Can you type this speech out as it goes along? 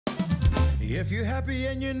If you're happy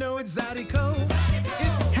and you know it's Zydeco. If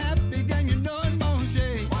you're happy and you know it's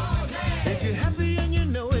Manger. If you're happy and you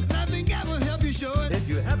know it, nothing ever help you show it. If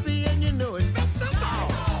you're happy and you know it, festival.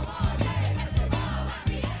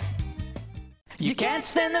 You can't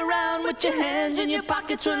stand around with your hands in your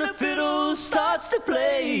pockets when the fiddle starts to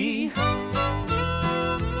play.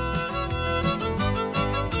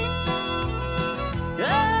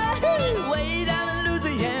 Way down in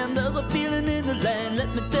Louisiana, there's a feeling in the land.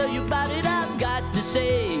 Let me tell you about it, I've got to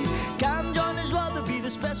say. Come join us while there be the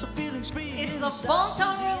special feeling spree. It's the Temps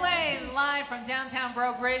Rouler live from downtown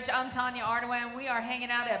Breaux Bridge. I'm Tanya Ardoin. We are hanging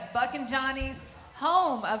out at Buck and Johnny's,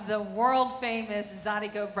 home of the world-famous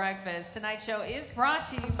Zydeco breakfast. Tonight's show is brought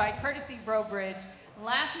to you by Courtesy Breaux Bridge,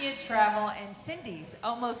 Lafayette Travel, and Cindy's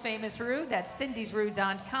Almost Famous Roux. That's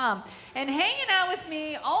cindysroux.com. And hanging out with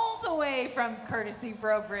me all the way from Courtesy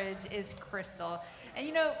Breaux Bridge is Crystal. And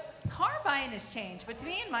you know, car buying has changed, but to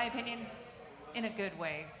me, in my opinion, in a good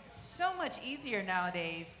way. It's so much easier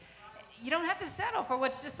nowadays. You don't have to settle for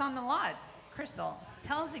what's just on the lot. Crystal,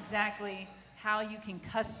 tell us exactly how you can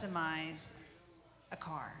customize a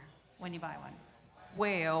car when you buy one.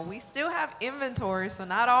 Well, we still have inventory, so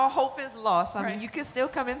not all hope is lost. I Right. mean, you can still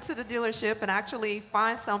come into the dealership and actually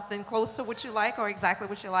find something close to what you like or exactly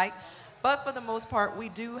what you like. But for the most part, we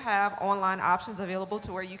do have online options available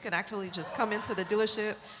to where you can actually just come into the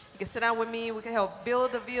dealership. You can sit down with me. We can help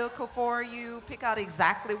build the vehicle for you, pick out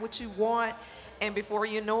exactly what you want. And before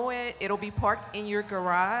you know it, it'll be parked in your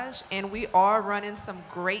garage. And we are running some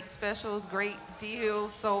great specials, great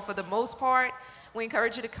deals. So for the most part, we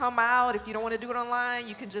encourage you to come out. If you don't want to do it online,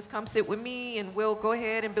 you can just come sit with me and we'll go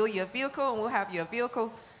ahead and build you a vehicle, and we'll have your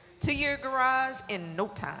vehicle to your garage in no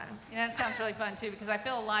time. You know, it sounds really fun too, because I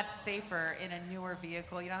feel a lot safer in a newer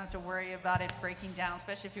vehicle. You don't have to worry about it breaking down,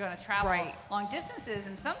 especially if you're going to travel Right. long distances.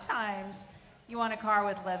 And sometimes you want a car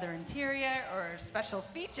with leather interior or special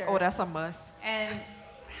features. Oh, that's a must. And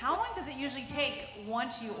how long does it usually take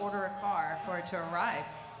once you order a car for it to arrive?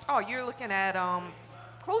 Oh, you're looking at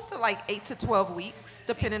close to like 8 to 12 weeks,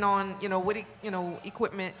 depending on what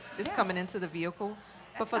equipment is Yeah. coming into the vehicle.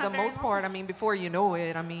 But That's for not the very most long. part, I mean, before you know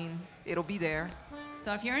it, I mean, it'll be there.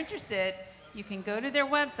 So if you're interested, you can go to their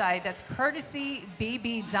website. That's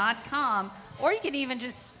courtesybb.com, or you can even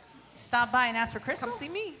just stop by and ask for Crystal. Come see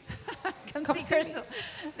me. Come Come see see Crystal.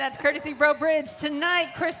 That's Courtesy Breaux Bridge.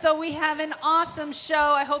 Tonight, Crystal, we have an awesome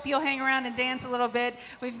show. I hope you'll hang around and dance a little bit.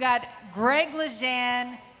 We've got Greg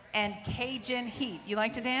LeJeune and Cajun Heat. You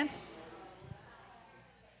like to dance?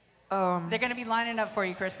 They're going to be lining up for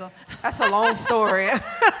you, Crystal. That's a long story.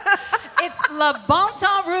 It's Le Temps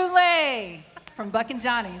Rouler from Buck and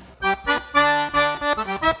Johnny's.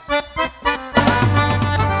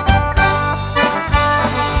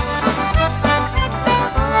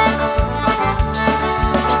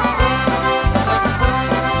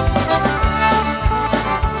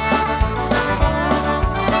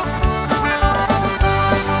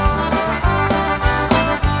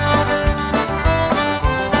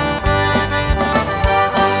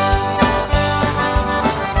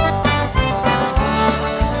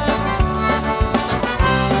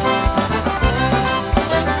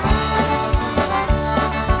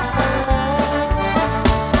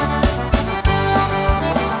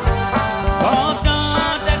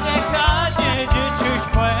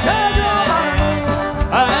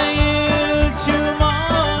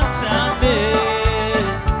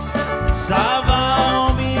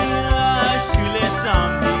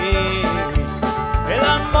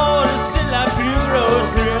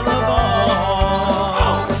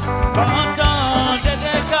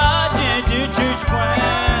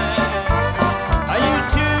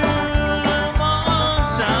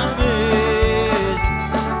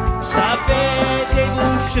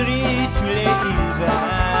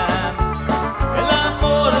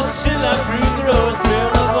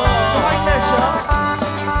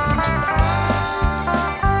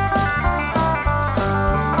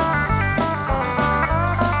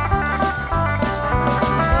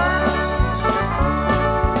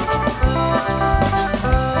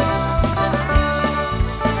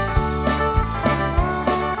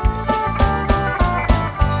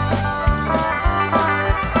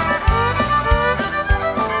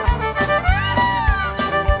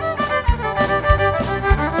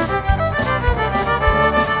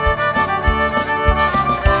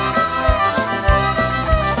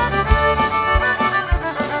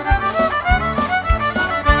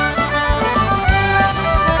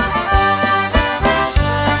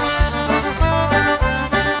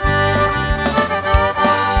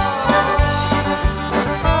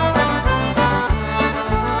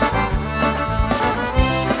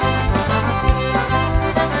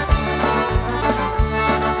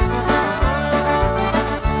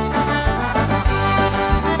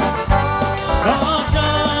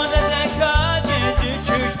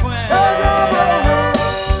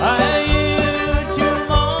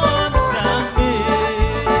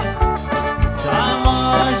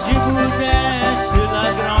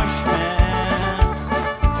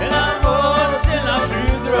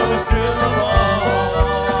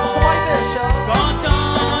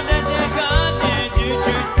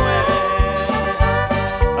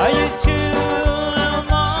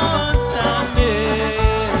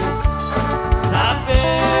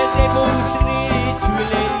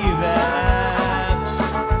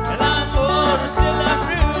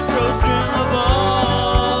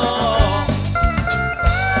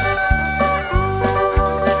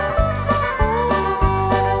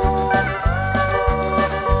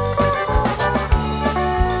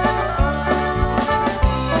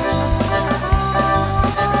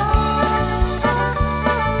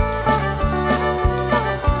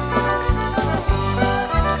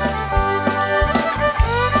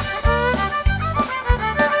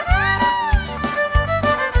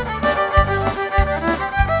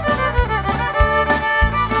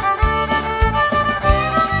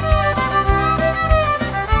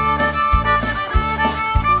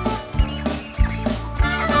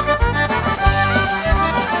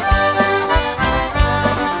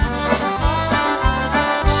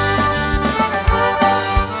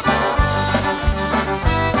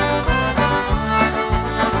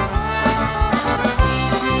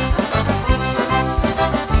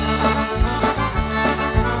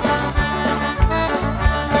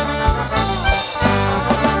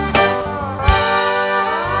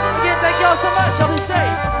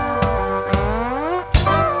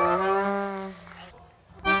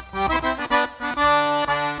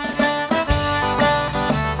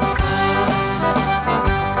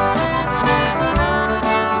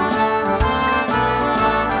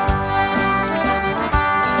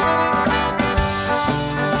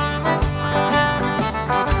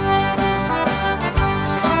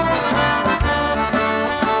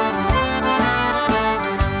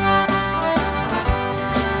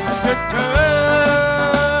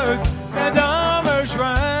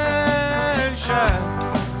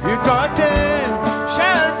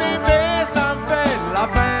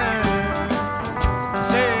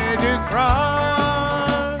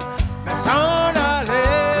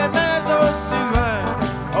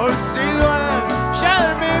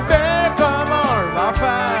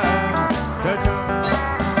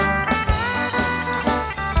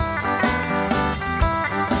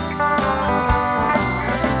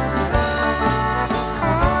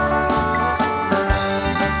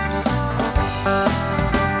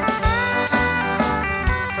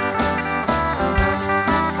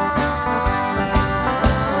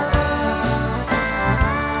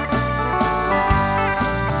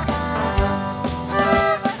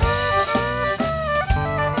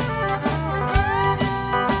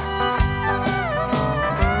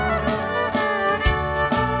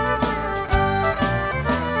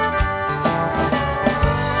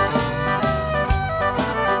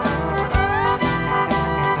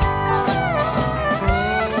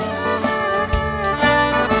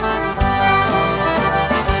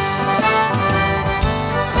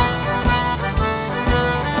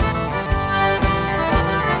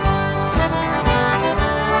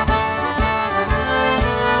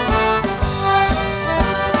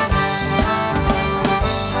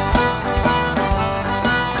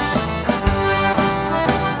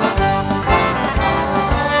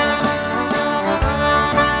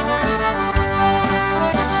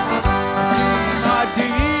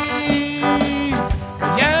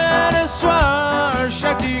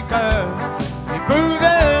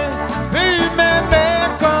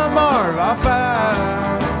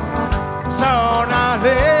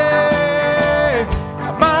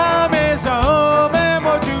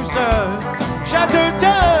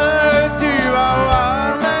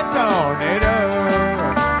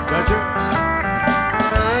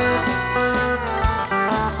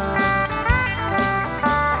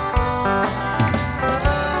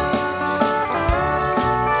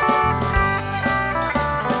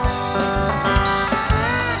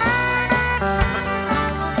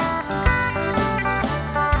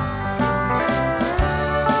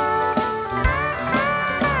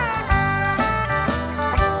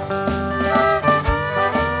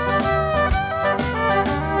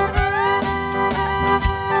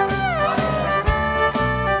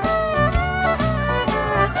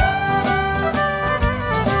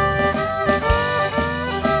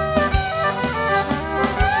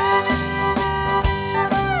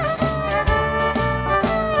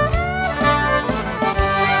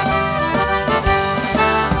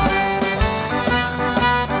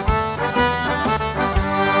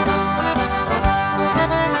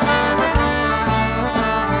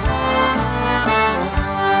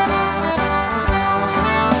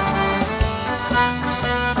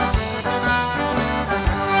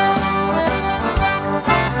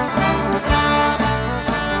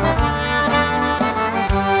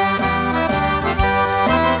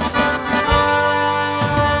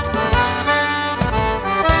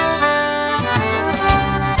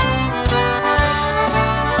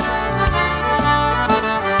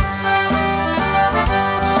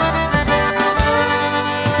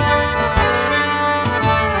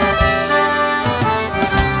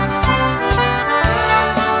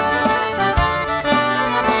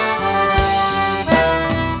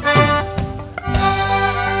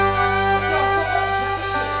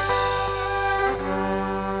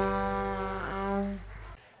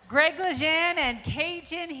 Greg LeJeune and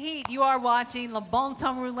Cajun Heat. You are watching Le Bon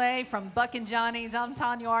Temps Rouler from Buck and Johnny's. I'm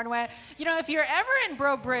Tanya Ardoin. You know, if you're ever in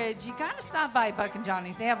Bro Bridge, you got to stop by Buck and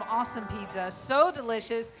Johnny's. They have awesome pizza, so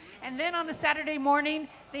delicious. And then on a Saturday morning,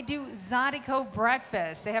 they do Zydeco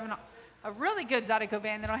breakfast. They have a really good Zydeco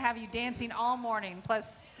band that'll have you dancing all morning.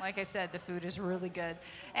 Plus, like I said, the food is really good.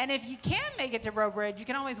 And if you can't make it to Bro Bridge, you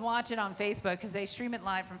can always watch it on Facebook because they stream it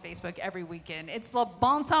live from Facebook every weekend. It's Le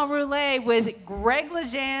Bon Temps Rouler with Greg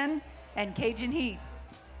LeJeune and Cajun Heat.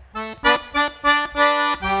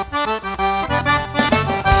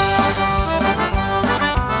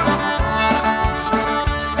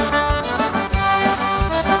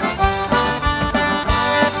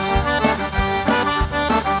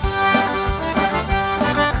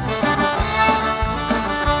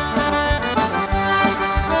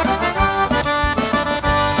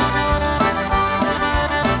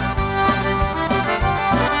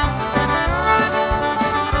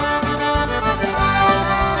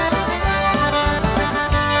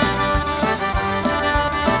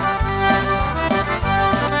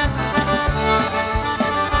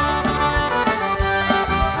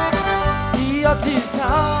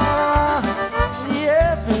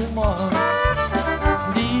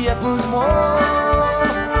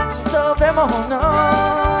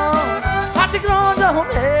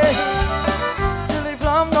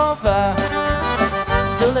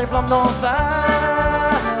 Les flammes d'enfer,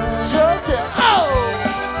 je te... Oh!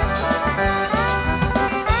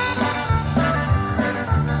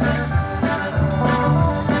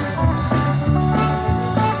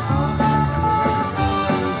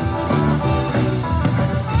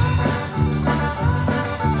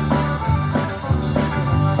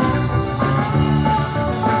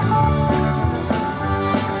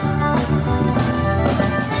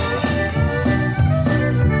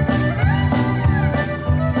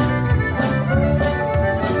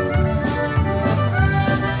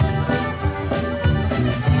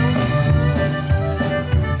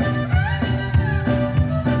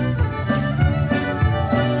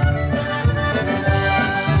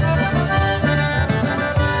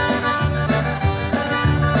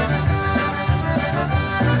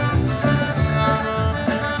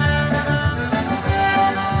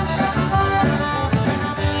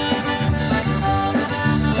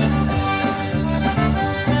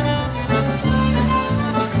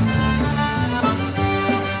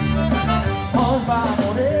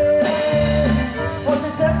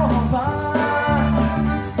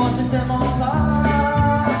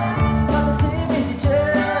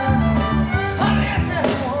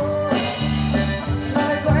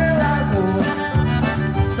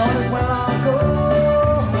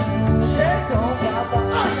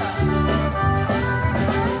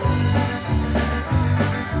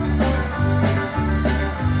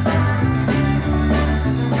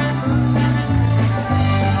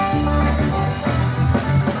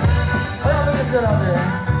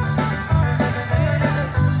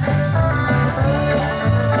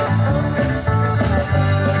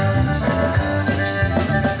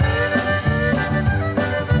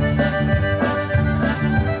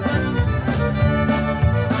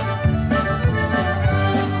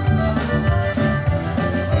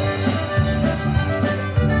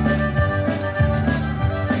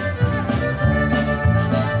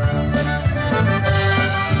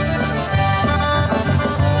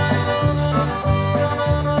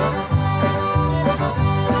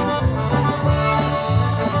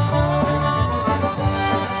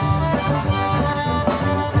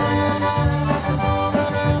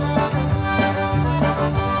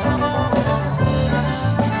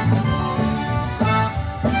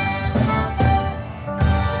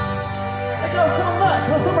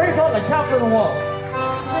 Count for the waltz.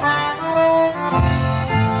 Oh,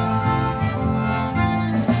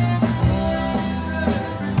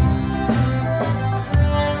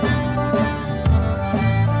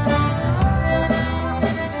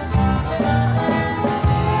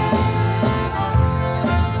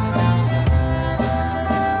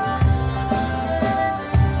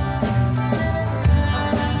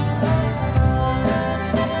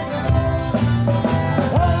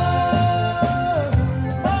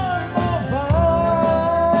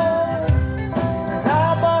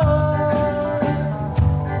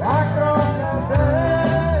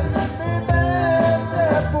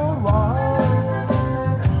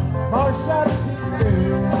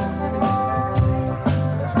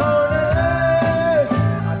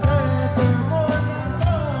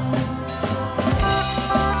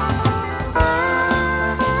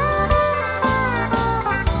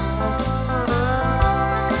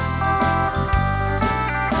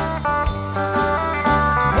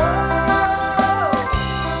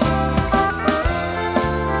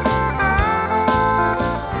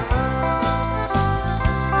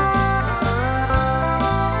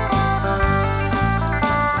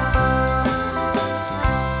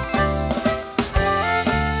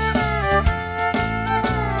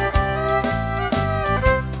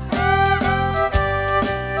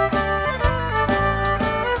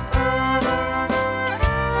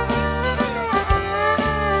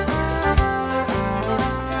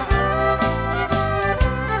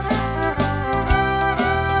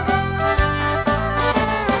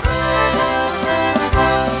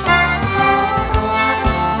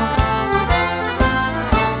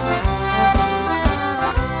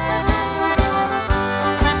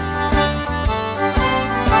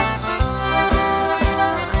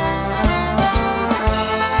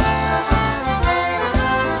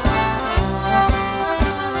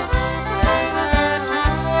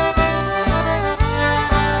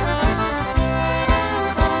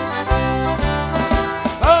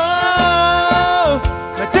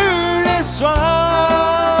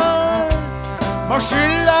 je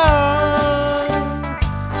suis là,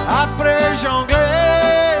 après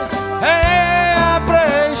jongler, et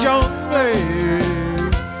après jongler,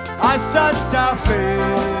 ah ça t'a fait,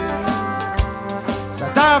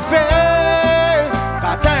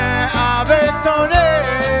 patin avec ton nez.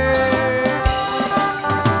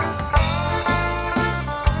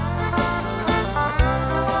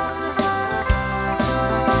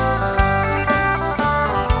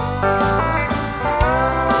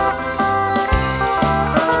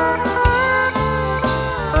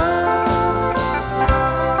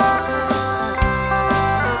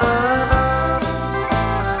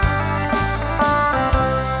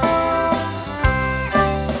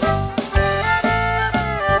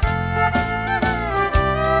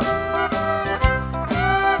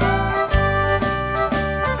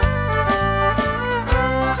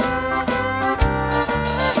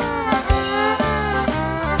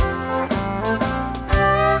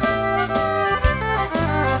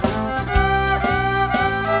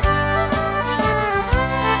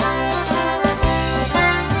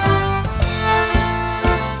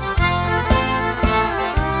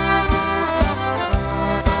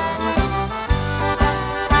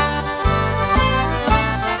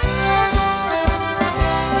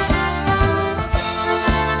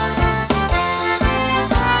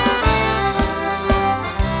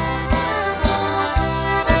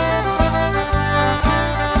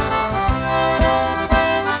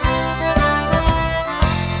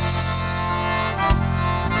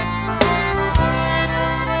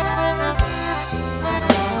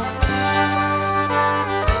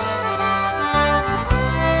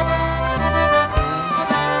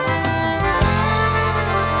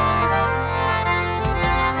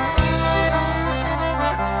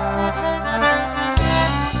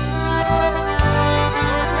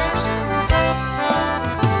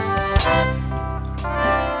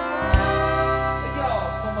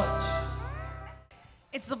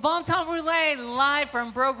 It's the Bon Temps Rouler live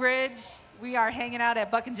from Broke Ridge. We are hanging out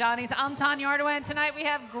at Buck and Johnny's. I'm Tanya Ardoin. Tonight we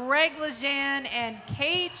have Greg LeJeune and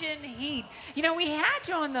Cajun Heat. You know, we had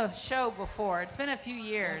you on the show before. It's been a few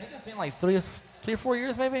years. It's been like three or 4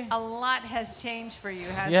 years, maybe. A lot has changed for you,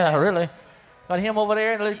 hasn't it? Yeah, really. Got him over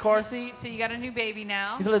there in the little car seat. So you got a new baby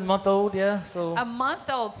now. He's a little month old, yeah. So A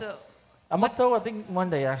month old. So a month old, I think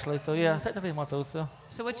Monday actually. So yeah, technically a month old still.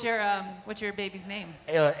 so what's your baby's name?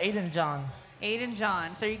 Aiden John. Aiden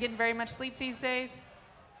John. So are you getting very much sleep these days?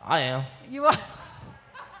 I am. You are.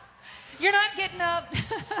 You're not getting up.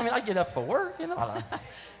 I mean, I get up for work, you know. I don't know.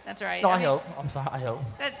 That's right. No, I mean, hope. I'm sorry, I hope.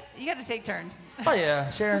 You got to take turns. Oh yeah,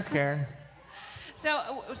 Sharon's Karen. So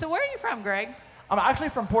where are you from, Greg? I'm actually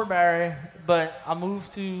from Port Barre, but I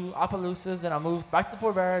moved to Opelousas, then I moved back to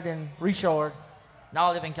Port Barre, then reshored. Now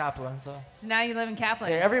I live in Kaplan, so. So now you live in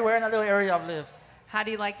Kaplan. Yeah, everywhere in that little area I've lived. How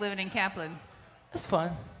do you like living in Kaplan? It's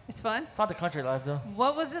fun. It's fun? It's not the country life though.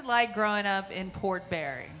 What was it like growing up in Port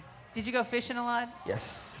Barre? Did you go fishing a lot?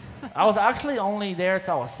 Yes. I was actually only there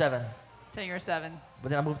till I was 7. Till you were 7. But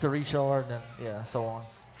then I moved to Reshore, and yeah, so on.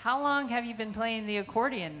 How long have you been playing the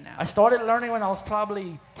accordion now? I started learning when I was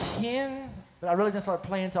probably 10, but I really didn't start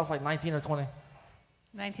playing until I was like 19 or 20.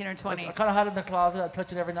 19 or 20. I kind of had it in the closet. I'd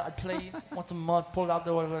touch it every night. I'd play once a month, pull it out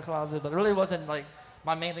the closet, but it really wasn't like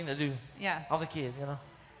my main thing to do. Yeah. I was a kid, you know.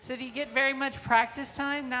 So do you get very much practice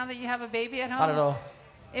time now that you have a baby at home? Not at all.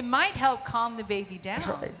 It might help calm the baby down. That's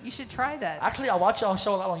right. You should try that. Actually, I watch y'all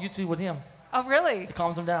show a lot on YouTube with him. Oh, really? It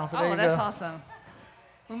calms him down, so there Oh, you that's go. awesome.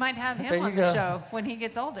 We might have There him you on the go. show when he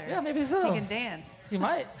gets older. Yeah, maybe so. He can dance. You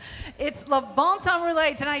might. It's Le Bon Temps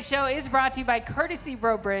Rouler. Tonight's show is brought to you by Courtesy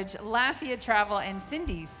Bridge, Lafayette Travel, and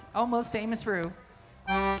Cindy's Almost Famous Brew.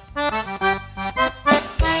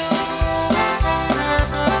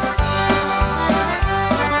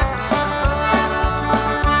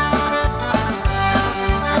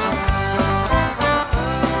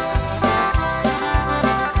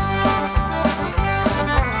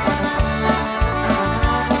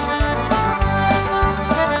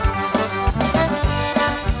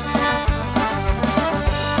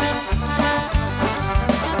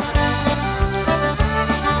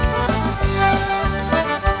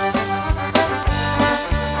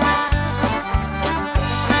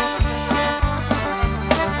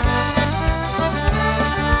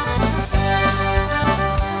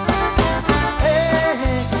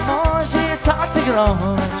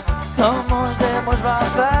 Comment moi je vais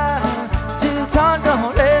faire tout le temps dans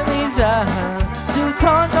les misères, tout le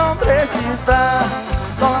temps dans les super,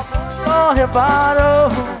 dans les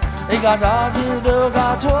bateaux, et gardant de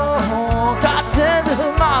gâteau, capitaine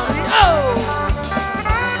de Mario.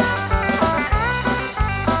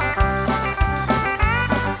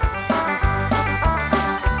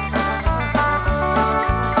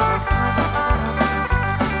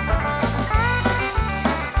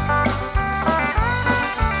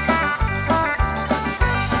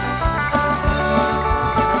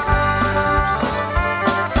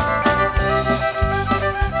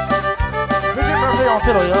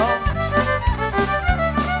 fiddle, y'all.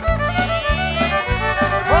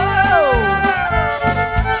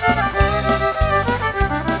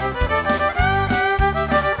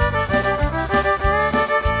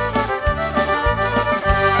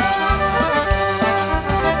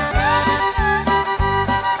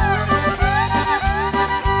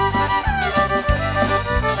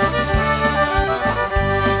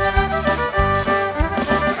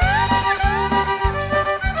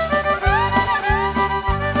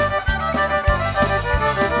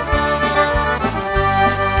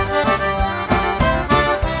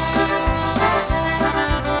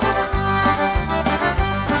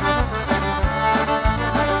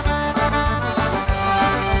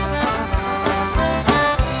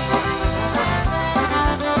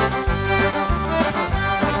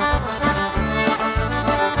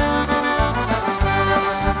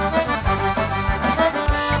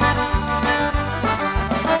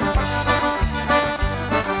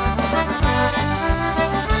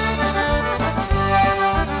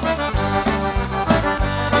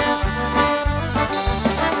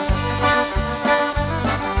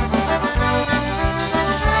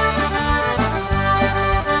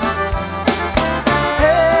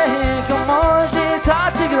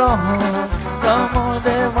 Comment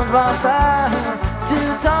moi je vais faire tout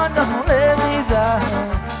le temps dans les misaires,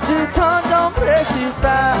 tout le temps dans les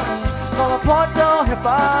super. Dans le porte dans le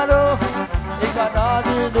baro, et quand on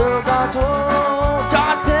dit de gâteau,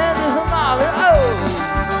 quand c'est de marrer,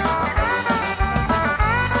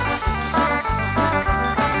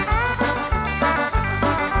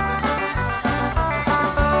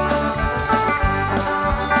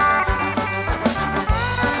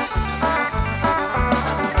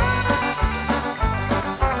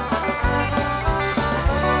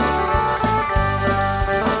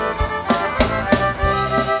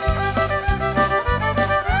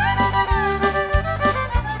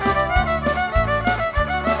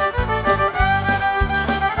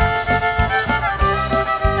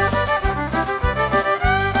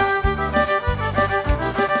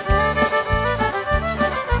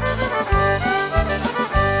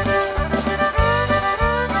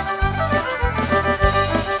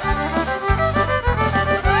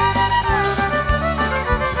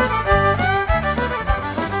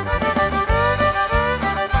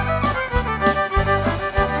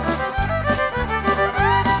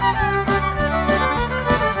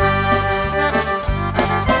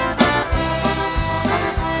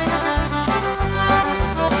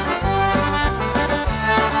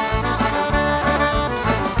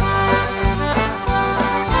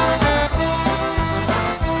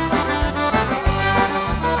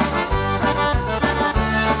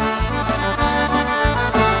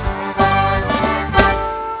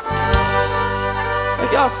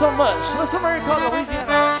 Y'all so much. Let's somebody call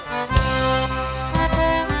Louisiana.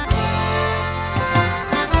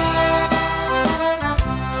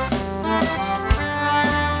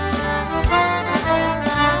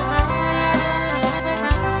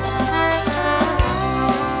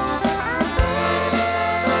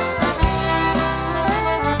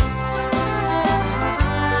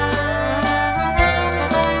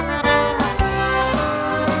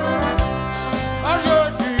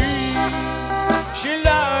 Aujourd'hui, je suis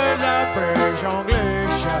là après jongler.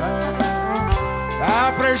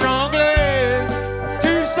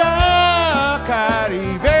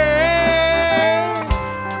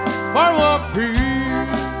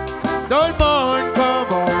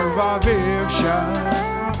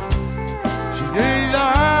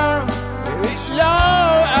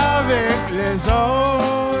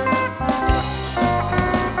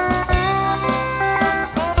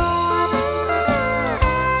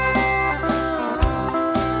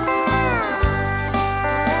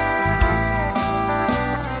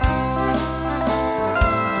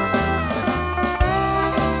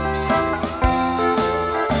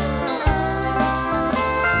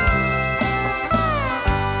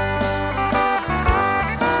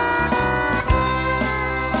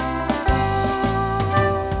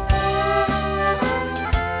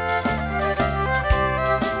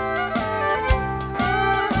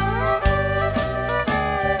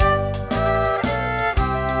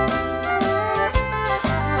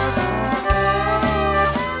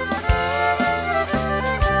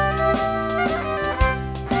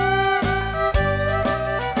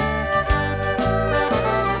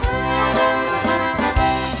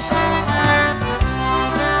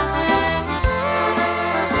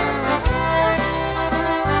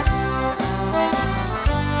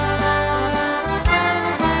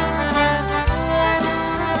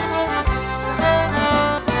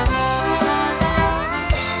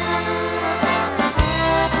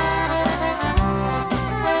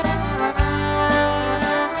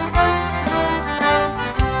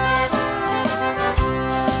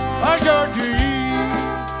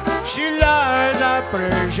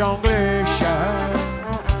 jongler,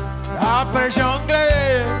 après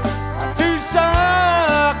jongler, tout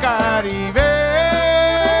ça qu'arrivé.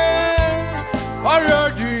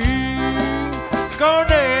 Aujourd'hui, je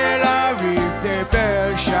connais la vie des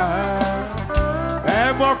belles chats.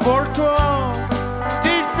 Et moi pour toi,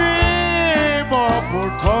 petite fille, moi pour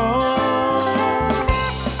toi.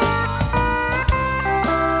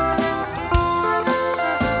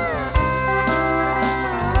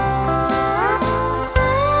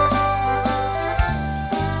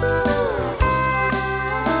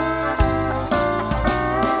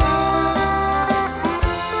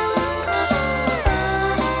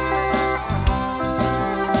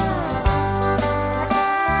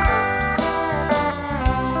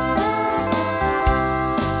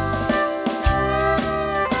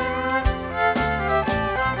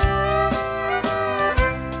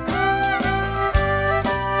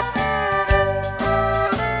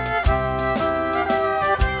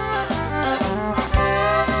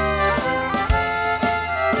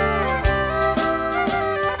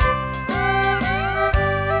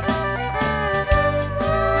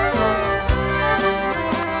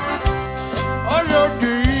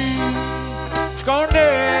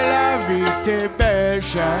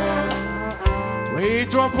 Oui,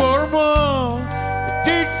 toi pour moi,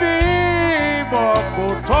 petite fille, moi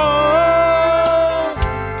pour toi.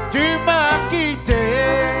 Tu m'as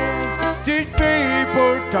quitté, petite fille,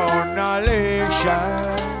 pour t'en aller,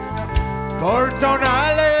 pour t'en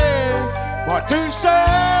aller, moi tout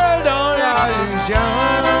seul dans la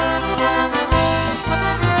légende.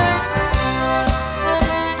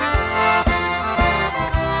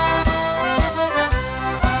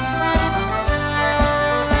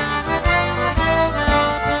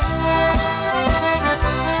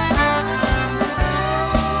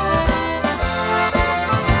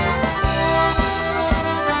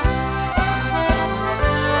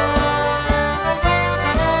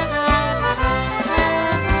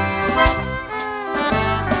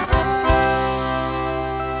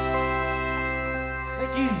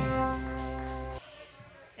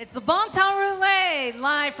 It's the Temps Rouler,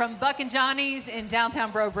 live from Buck and Johnny's in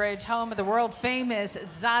downtown Breaux Bridge, home of the world-famous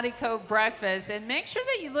Zydeco breakfast. And make sure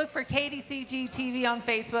that you look for KDCG TV on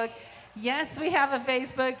Facebook. Yes, we have a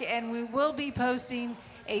Facebook, and we will be posting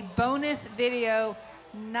a bonus video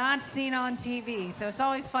not seen on TV. So it's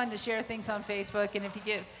always fun to share things on Facebook. And if you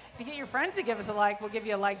get your friends to give us a like, we'll give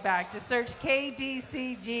you a like back. Just search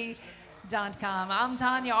KDCG. I'm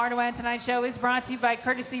Tanya Ardoin. Tonight's show is brought to you by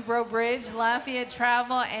Courtesy Breaux Bridge, Lafayette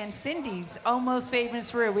Travel, and Cindy's Almost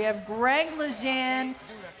Famous Brew. We have Greg LeJeune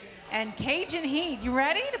and Cajun Heat. You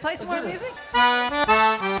ready to play some more music?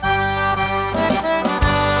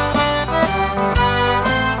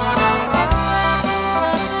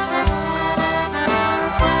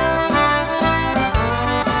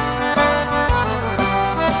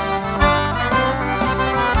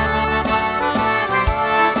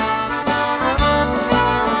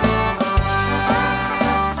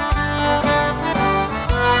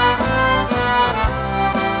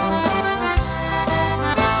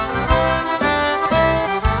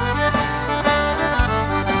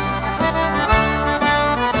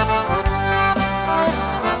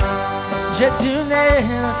 J'ai tuné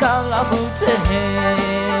sur la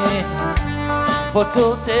bouteille pour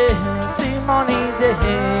toute c'est mon idée.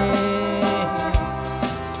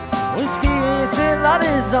 Whisky c'est la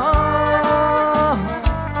raison,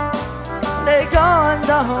 les gants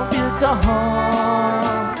dans le temps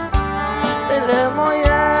et les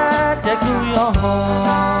moyens de couillon.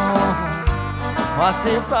 Moi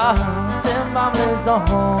c'est pas, c'est ma maison.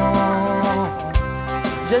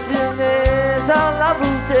 J'ai tuné sur la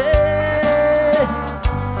bouteille.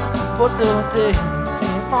 Potote,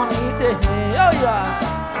 c'est mon idée. Oh yeah.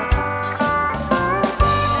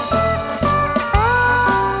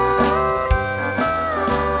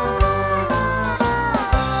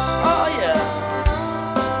 Oh yeah.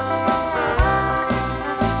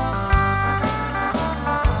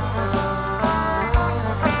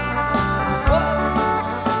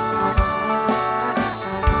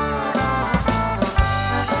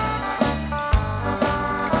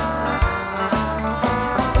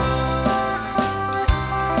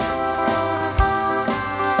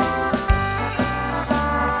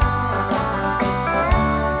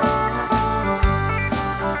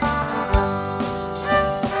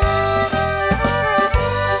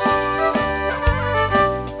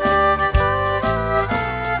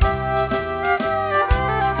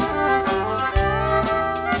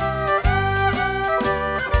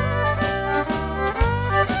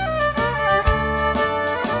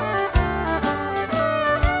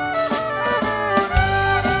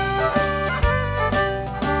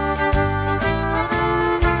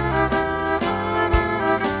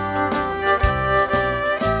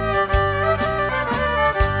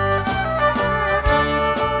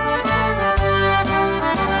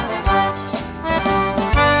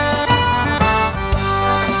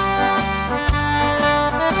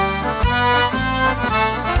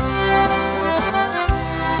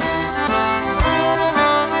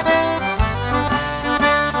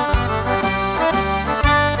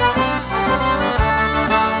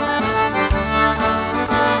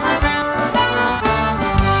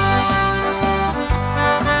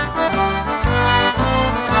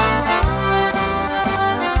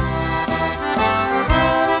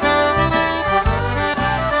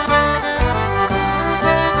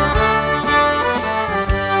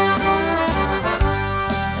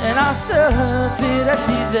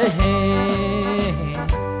 teaser.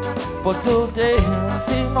 Pour today,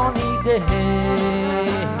 c'est mon idée.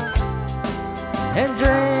 And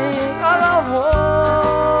drink all I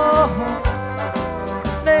want.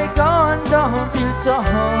 Les gants dans le temps.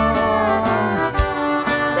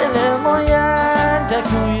 Et les moyens de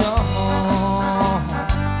couillon.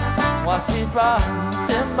 Moi c'est pas,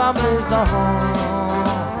 c'est ma maison.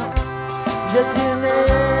 Je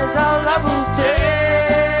tenais à la bouteille.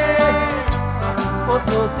 Pour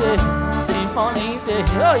today, c'est mon idée.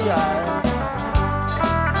 Oh yeah.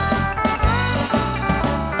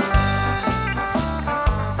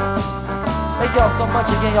 Thank y'all so much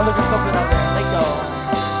again. Y'all looking so good out there. Thank y'all.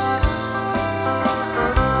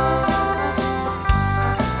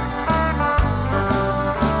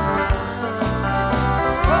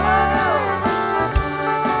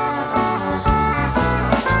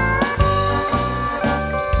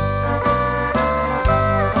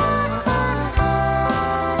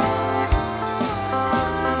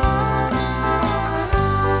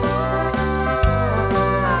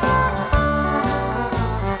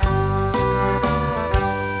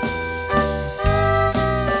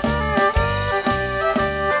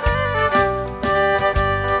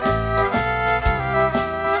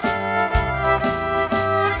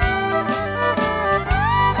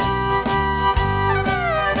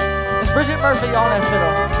 Murphy on that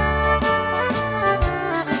fiddle.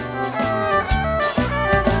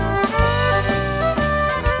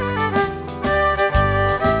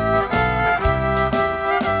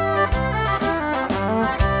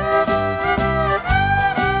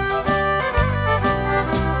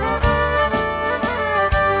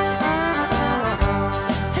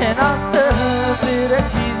 And I still see the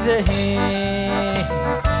teaser.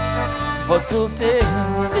 But today,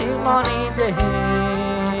 see money day.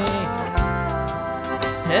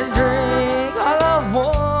 And drink all I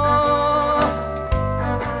want.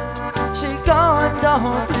 She gone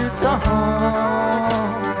down plus tard.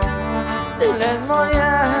 T'es les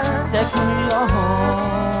moyens de couillon.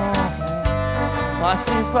 Moi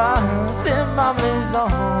c'est pas, c'est ma maison.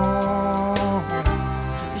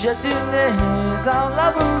 Je tenais à la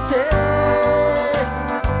bouteille.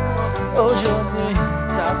 Aujourd'hui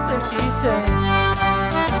t'as pu quitter.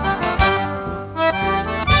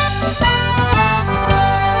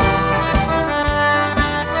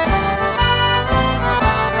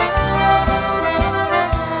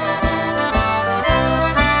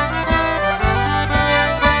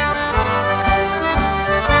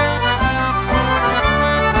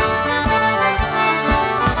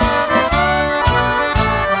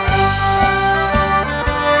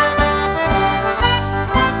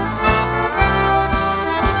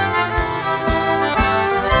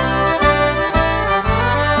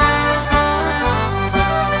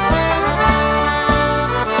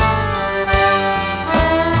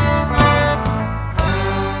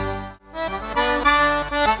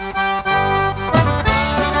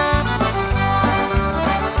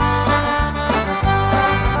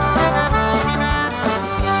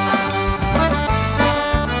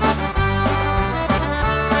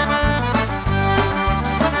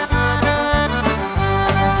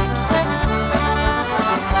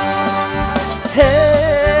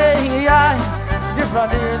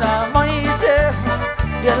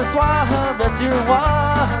 Hier le soir, ben tu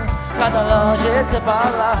vois, quand alors j'étais pas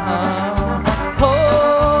là.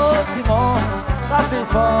 Oh, dimanche,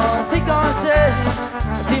 rappelle-toi, c'est quand c'est.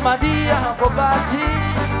 Tu m'as dit, pour partir,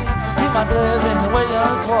 tu m'as dit, oui,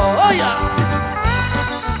 un soir. Oh yeah!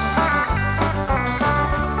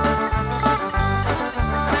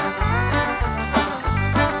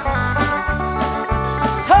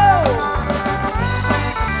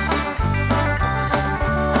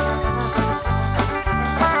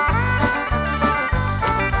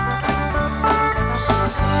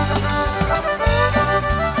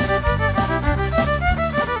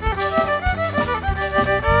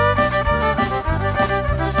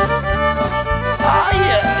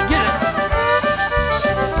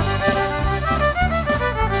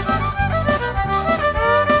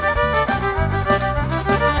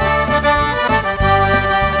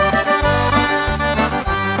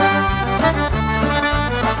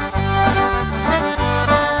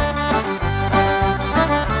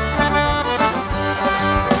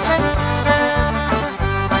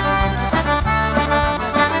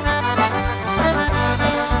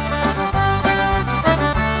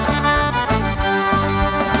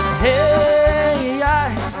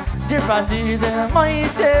 Bandit de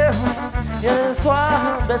Maïté. Hier le soir,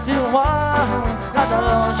 ben tu vois,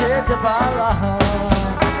 là-dedans j'étais pas là.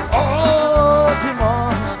 Oh,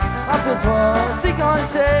 dimanche, rappelle-toi, c'est quand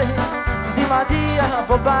c'est. Tu m'as dit,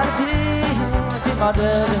 pour partir, tu my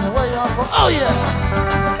dad in the way I'm supposed. Oh yeah!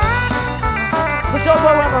 So y'all go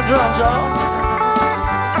around on drums, y'all.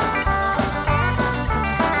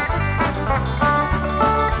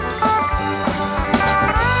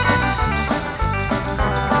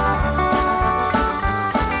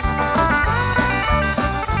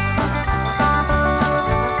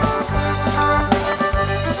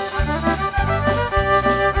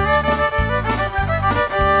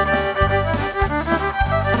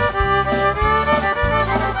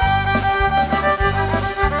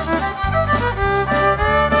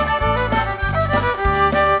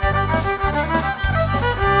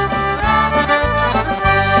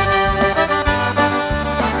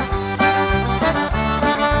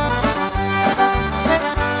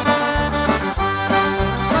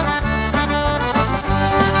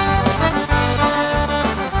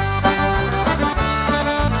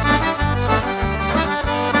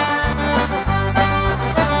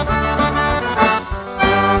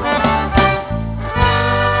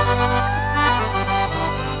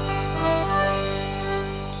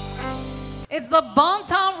 It's the Bon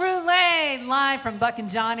Temps Rouler, live from Buck and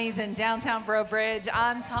Johnny's in downtown Bro Bridge.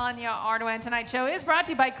 I'm Tanya Ardoin. Tonight's show is brought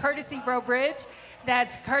to you by Courtesy Bro Bridge.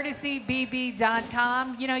 That's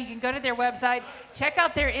courtesybb.com. You know, you can go to their website, check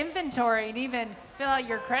out their inventory, and even fill out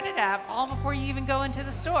your credit app all before you even go into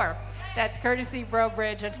the store. That's Courtesy Bro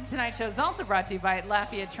Bridge. And tonight's show is also brought to you by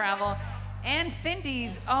Lafayette Travel and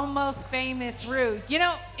Cindy's Almost Famous Roux. You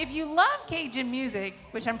know, if you love Cajun music,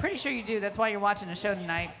 which I'm pretty sure you do, that's why you're watching the show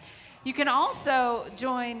tonight, you can also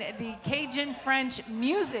join the Cajun French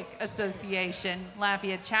Music Association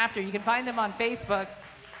Lafayette chapter. You can find them on Facebook.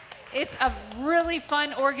 It's a really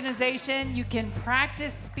fun organization. You can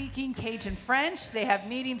practice speaking Cajun French. They have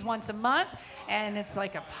meetings once a month, and it's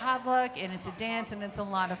like a potluck, and it's a dance, and it's a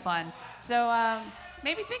lot of fun. So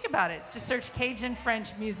maybe think about it. Just search Cajun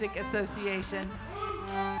French Music Association.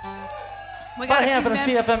 We got a hand for the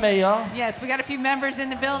CFMA, y'all. Yes, we got a few members in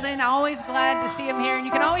the building. Always glad to see them here, and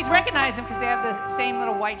you can always recognize them because they have the same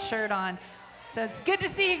little white shirt on. So it's good to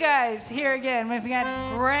see you guys here again. We've got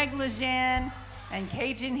Greg LeJeune and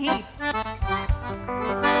Cajun Heat.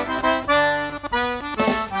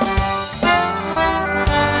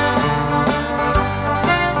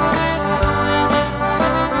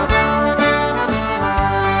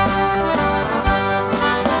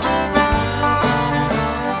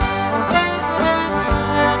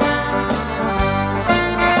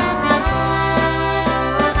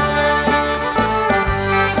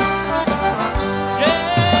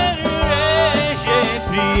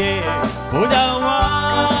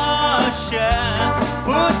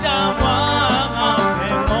 Pour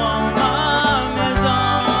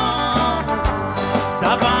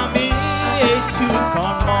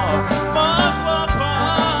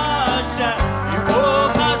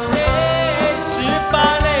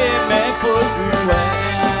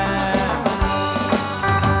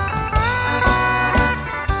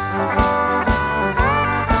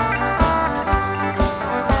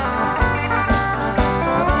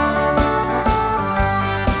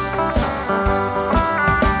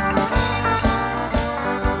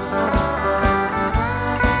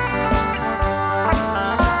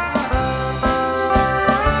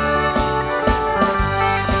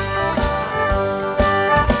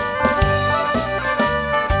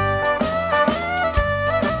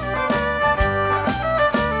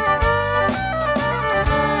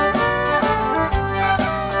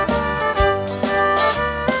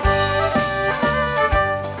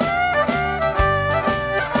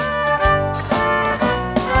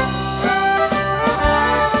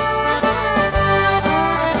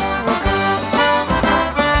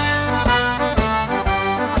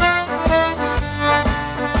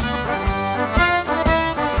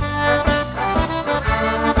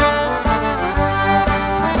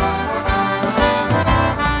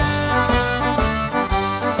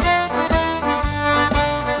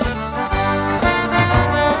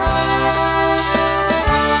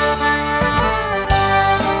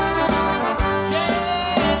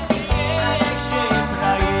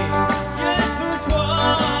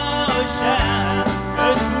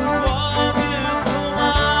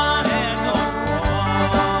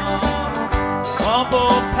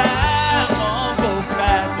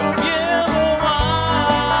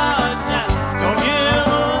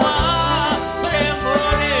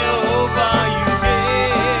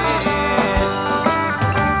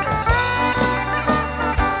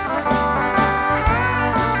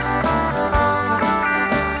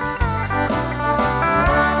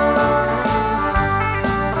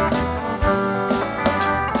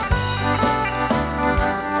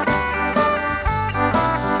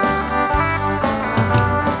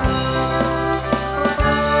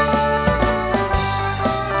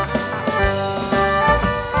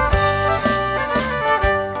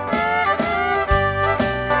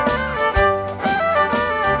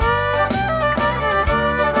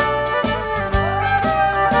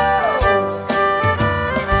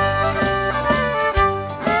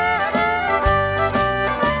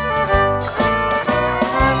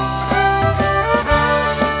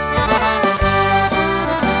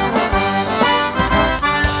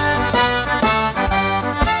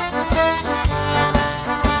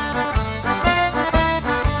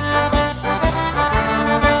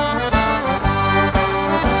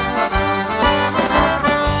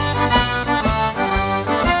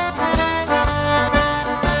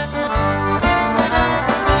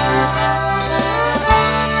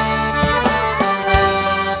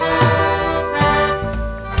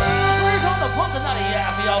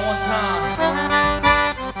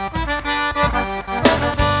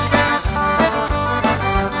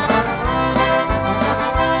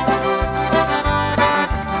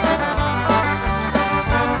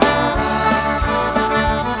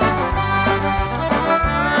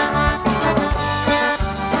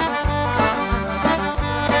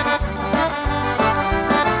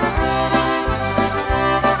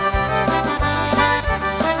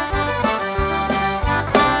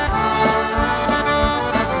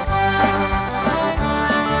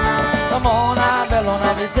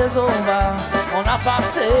tes au bar. On a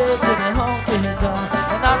passé tous les honky-tonks.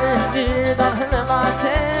 On a réuni dans le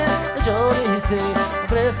matin. Joli été,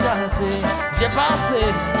 presque assez. J'ai passé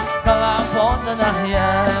par la porte en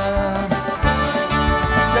arrière.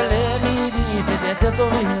 De midi, c'était tout au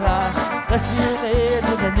village. Passionné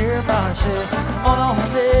de venir marcher. On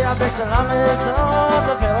emmenait avec la maison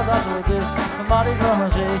de faire la côté. Marie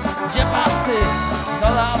Granger, j'ai passé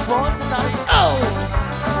dans la porte en arrière. Oh!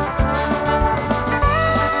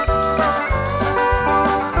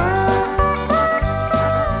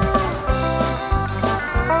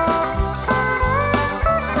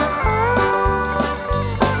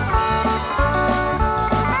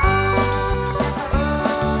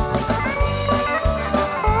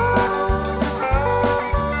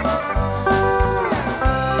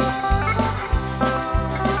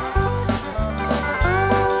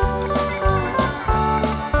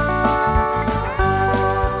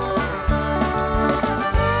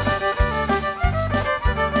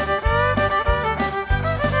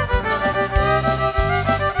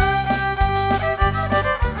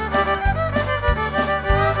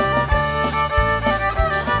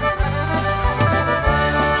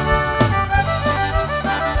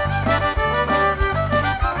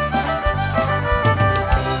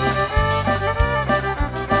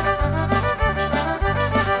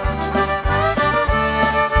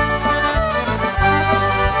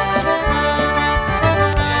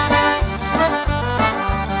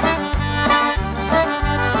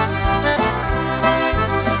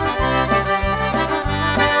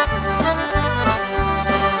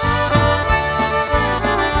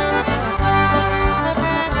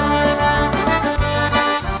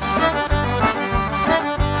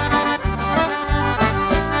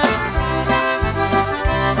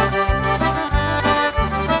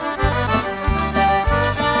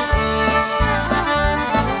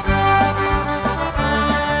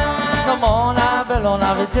 On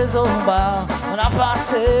avait tes au bar, on a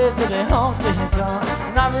passé tous les honky-tonks.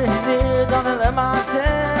 On a réuni dans le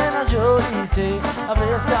matin, la jolie a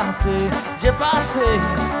presque cassé. J'ai passé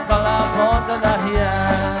dans la porte en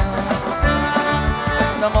arrière.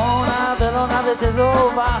 Dans mon appel, on avait tes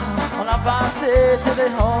au bar, on a passé tous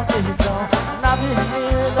les honky-tonks. On a réuni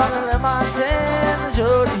dans le matin, la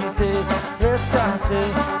jolie presque cassé.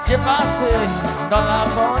 J'ai passé dans la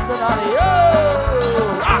porte en arrière.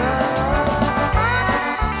 Oh! Ah!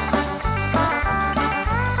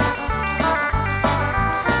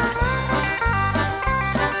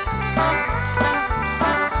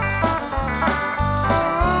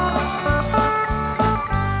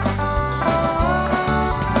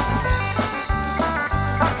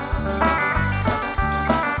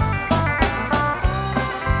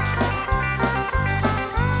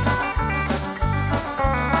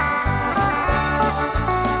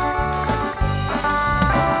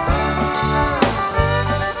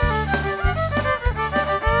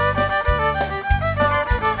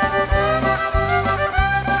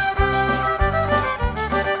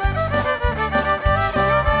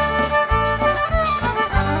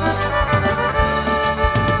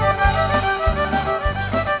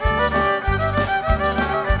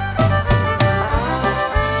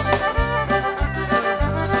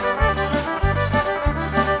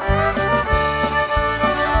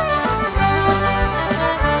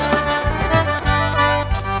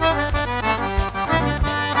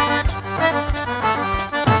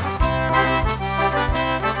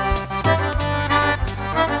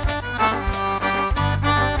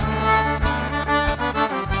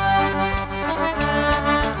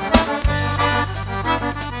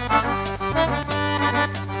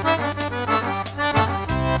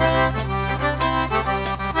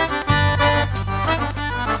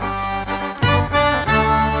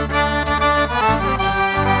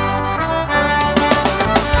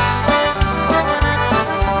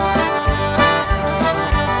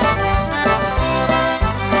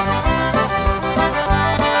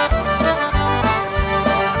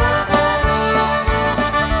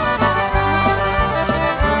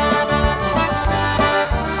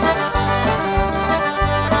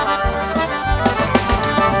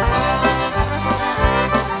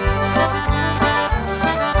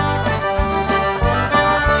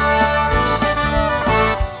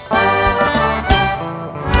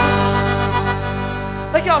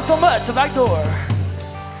 So much, the back door.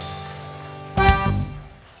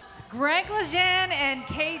 It's Greg LeJeune and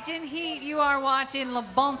Cajun Heat. You are watching Le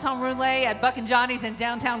Bon Temps Rouler at Buck and Johnny's in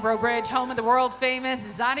downtown Breaux Bridge, home of the world famous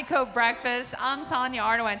Zydeco Breakfast. I'm Tanya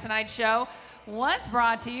Ardoin. Tonight's show, was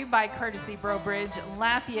brought to you by Courtesy Bro Bridge,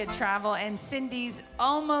 Lafayette Travel, and Cindy's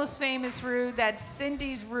Almost Famous Rue. That's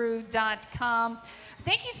cindysrue.com.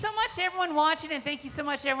 Thank you so much to everyone watching, and thank you so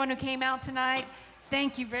much to everyone who came out tonight.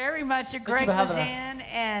 Thank you very much to Greg, LeJeune,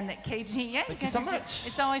 and KG. Yeah, thank you so much.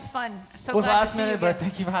 It's always fun. So it was glad last to see minute, you but again.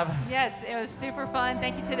 thank you for having us. Yes, it was super fun.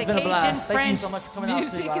 Thank you to the It's been a Cajun blast. Thank you French so much for coming out too,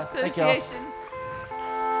 Music guys. Thank you. Association.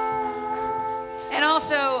 And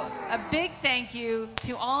also, a big thank you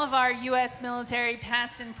to all of our U.S. military,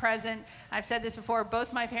 past and present. I've said this before,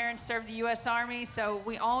 both my parents served the U.S. Army, so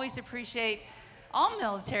we always appreciate all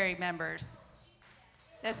military members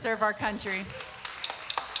that serve our country.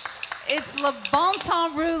 It's Le Bon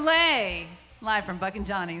Temps Rouler, live from Buck and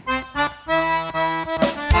Johnny's.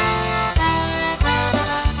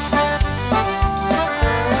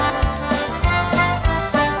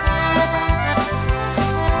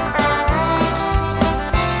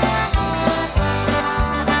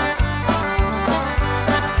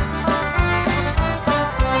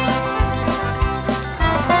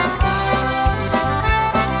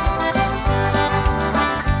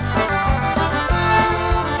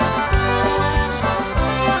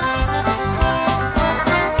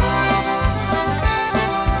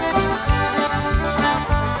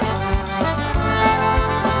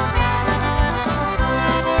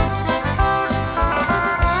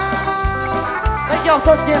 Y'all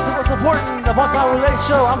start again for supporting the Bon Temps Rouler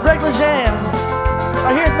show. I'm Greg LeJeune.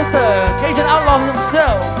 Right here's Mr. Cajun Outlaw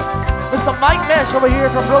himself. Mr. Mike Mesh over here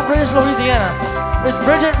from Broke Ridge, Louisiana. Miss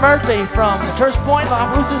Bridget Murphy from Church Point,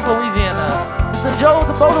 Opelousas, Louisiana. Mr. Joe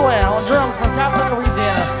the Baudouin on drums from Capitol,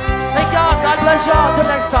 Louisiana. Thank y'all. God bless y'all. Until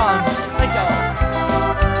next time. Thank y'all.